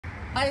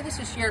Hi, this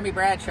is Jeremy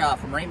Bradshaw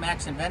from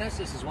MarineMax Venice.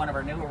 This is one of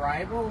our new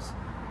arrivals.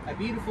 A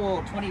beautiful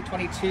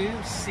 2022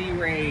 Sea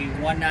Ray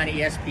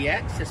 190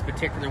 SPX. This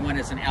particular one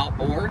is an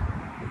outboard.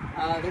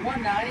 The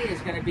 190 is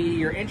going to be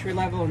your entry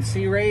level in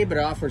Sea Ray, but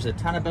it offers a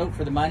ton of boat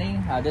for the money.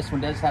 This one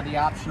does have the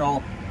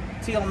optional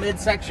teal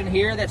midsection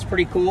here. That's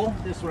pretty cool.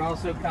 This one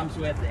also comes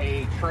with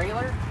a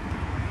trailer.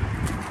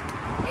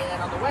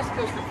 And on the west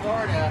coast of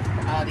Florida,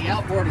 the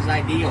outboard is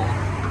ideal.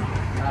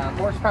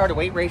 Horsepower to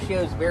weight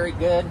ratio is very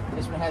good.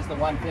 This one has the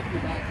 150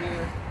 back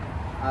here.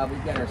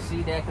 We've got our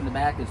sea deck in the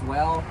back as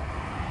well.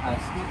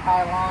 Ski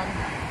pylon.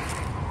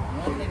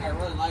 One thing I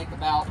really like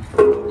about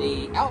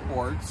the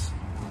outboards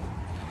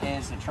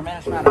is the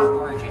tremendous amount of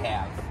storage you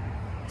have.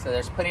 So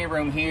there's plenty of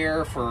room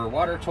here for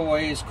water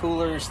toys,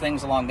 coolers,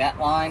 things along that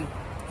line.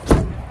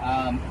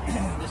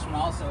 This one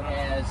also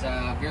has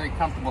very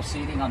comfortable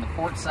seating on the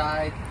port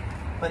side.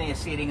 Plenty of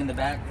seating in the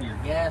back for your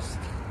guests.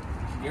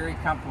 Very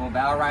comfortable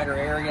bow rider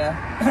area.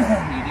 You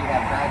do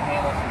have drag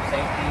handles for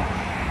safety.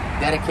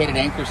 Dedicated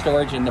anchor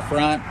storage in the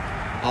front.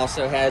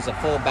 Also has a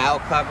full bow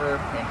cover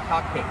and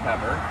cockpit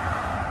cover.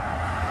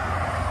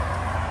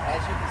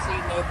 As you can see,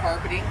 no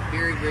carpeting.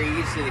 Very, very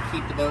easy to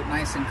keep the boat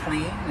nice and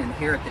clean. And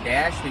here at the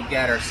dash, we've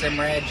got our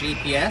Simrad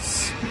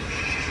GPS,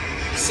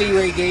 Sea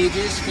Ray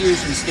gauges,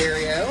 Fusion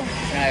stereo.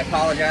 And I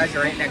apologize,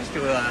 you're right next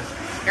to an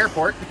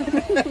airport.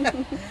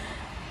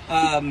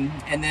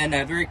 And then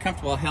a very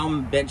comfortable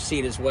helm bench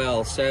seat as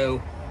well.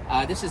 So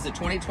this is the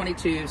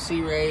 2022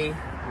 Sea Ray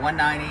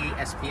 190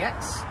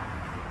 SPX.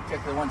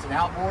 Particular one's an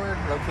outboard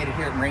located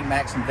here at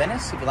MarineMax in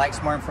Venice. If you'd like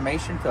some more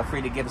information, feel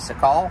free to give us a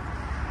call.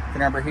 The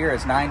number here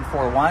is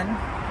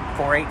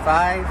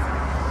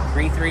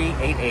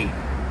 941-485-3388.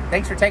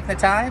 Thanks for taking the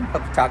time.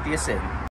 Hope to talk to you soon.